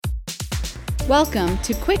Welcome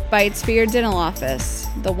to Quick Bites for your dental office,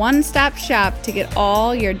 the one-stop shop to get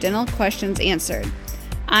all your dental questions answered.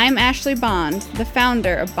 I'm Ashley Bond, the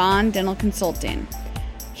founder of Bond Dental Consulting.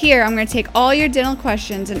 Here, I'm going to take all your dental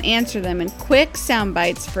questions and answer them in quick sound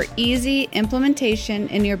bites for easy implementation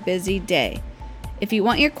in your busy day. If you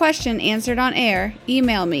want your question answered on air,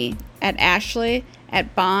 email me at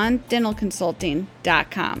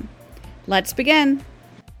ashley@bonddentalconsulting.com. Let's begin.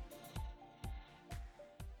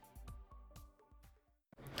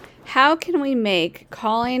 How can we make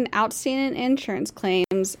calling outstanding insurance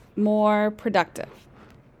claims more productive?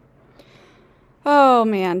 Oh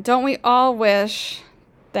man, don't we all wish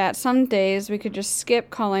that some days we could just skip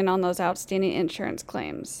calling on those outstanding insurance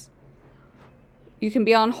claims? You can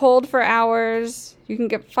be on hold for hours, you can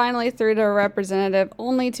get finally through to a representative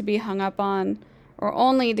only to be hung up on, or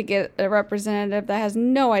only to get a representative that has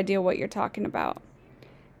no idea what you're talking about.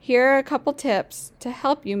 Here are a couple tips to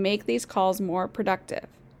help you make these calls more productive.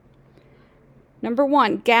 Number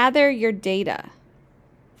 1, gather your data.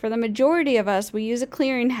 For the majority of us, we use a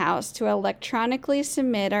clearinghouse to electronically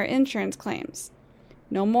submit our insurance claims.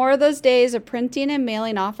 No more of those days of printing and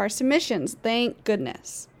mailing off our submissions, thank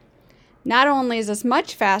goodness. Not only is this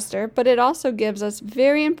much faster, but it also gives us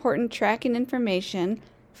very important tracking information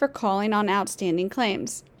for calling on outstanding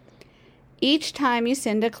claims. Each time you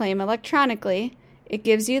send a claim electronically, it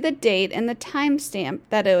gives you the date and the timestamp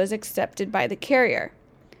that it was accepted by the carrier.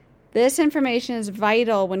 This information is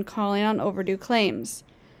vital when calling on overdue claims.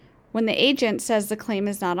 When the agent says the claim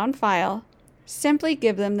is not on file, simply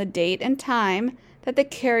give them the date and time that the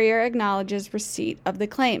carrier acknowledges receipt of the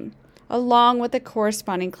claim, along with the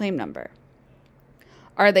corresponding claim number.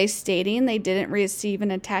 Are they stating they didn't receive an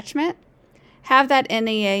attachment? Have that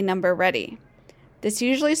NEA number ready. This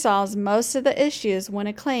usually solves most of the issues when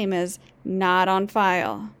a claim is not on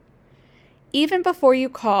file. Even before you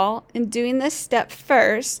call, in doing this step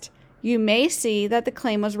first, you may see that the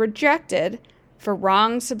claim was rejected for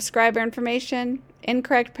wrong subscriber information,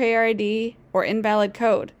 incorrect payer ID, or invalid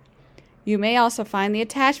code. You may also find the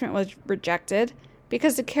attachment was rejected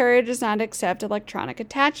because the carrier does not accept electronic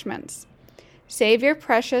attachments. Save your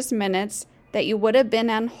precious minutes that you would have been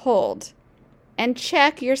on hold and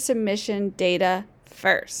check your submission data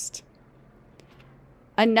first.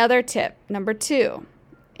 Another tip, number 2,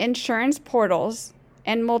 insurance portals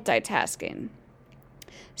and multitasking.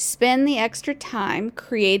 Spend the extra time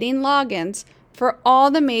creating logins for all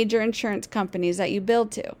the major insurance companies that you bill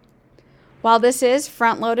to. While this is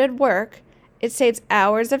front-loaded work, it saves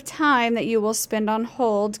hours of time that you will spend on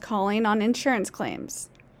hold calling on insurance claims.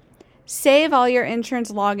 Save all your insurance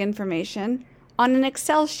log information on an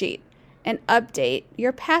Excel sheet and update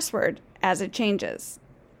your password as it changes.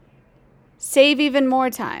 Save even more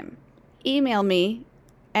time. Email me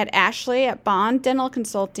at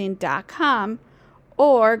ashley@bonddentalconsulting.com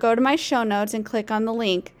or go to my show notes and click on the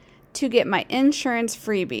link to get my insurance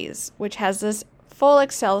freebies, which has this full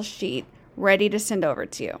Excel sheet ready to send over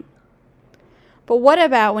to you. But what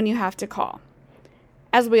about when you have to call?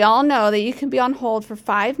 As we all know that you can be on hold for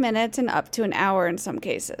 5 minutes and up to an hour in some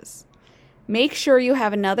cases. Make sure you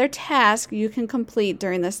have another task you can complete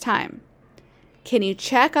during this time. Can you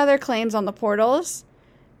check other claims on the portals?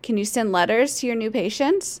 Can you send letters to your new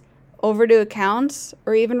patients, overdue accounts,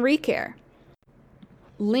 or even recare?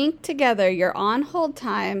 Link together your on-hold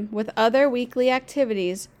time with other weekly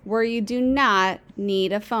activities where you do not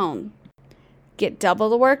need a phone. Get double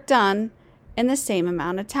the work done in the same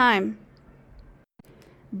amount of time.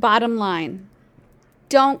 Bottom line,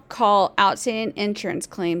 don't call outstanding insurance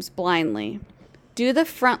claims blindly. Do the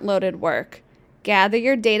front-loaded work, gather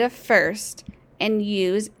your data first, and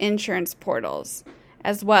use insurance portals,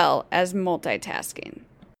 as well as multitasking.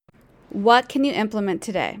 What can you implement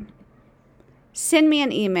today? Send me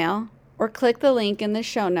an email or click the link in the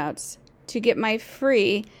show notes to get my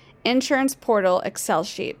free insurance portal Excel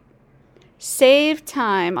sheet. Save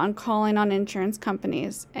time on calling on insurance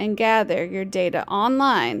companies and gather your data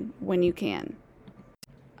online when you can.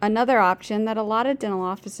 Another option that a lot of dental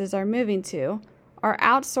offices are moving to are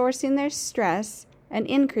outsourcing their stress and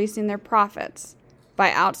increasing their profits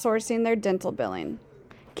by outsourcing their dental billing.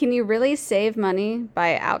 Can you really save money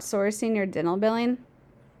by outsourcing your dental billing?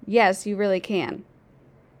 Yes, you really can.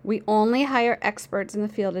 We only hire experts in the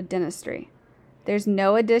field of dentistry. There's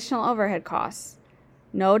no additional overhead costs,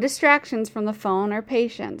 no distractions from the phone or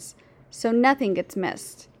patients, so nothing gets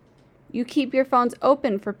missed. You keep your phones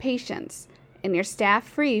open for patients and your staff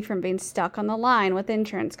free from being stuck on the line with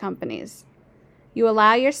insurance companies. You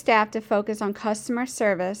allow your staff to focus on customer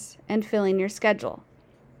service and filling your schedule.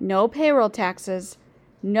 No payroll taxes,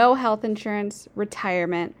 no health insurance,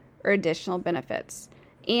 retirement, or additional benefits.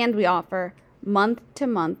 And we offer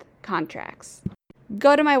month-to-month contracts.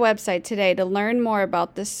 Go to my website today to learn more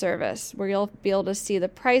about this service, where you'll be able to see the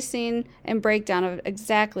pricing and breakdown of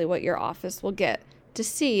exactly what your office will get to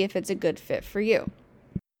see if it's a good fit for you.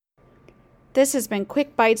 This has been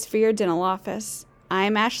Quick Bites for your dental office.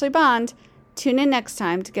 I'm Ashley Bond. Tune in next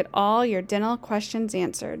time to get all your dental questions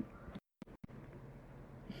answered.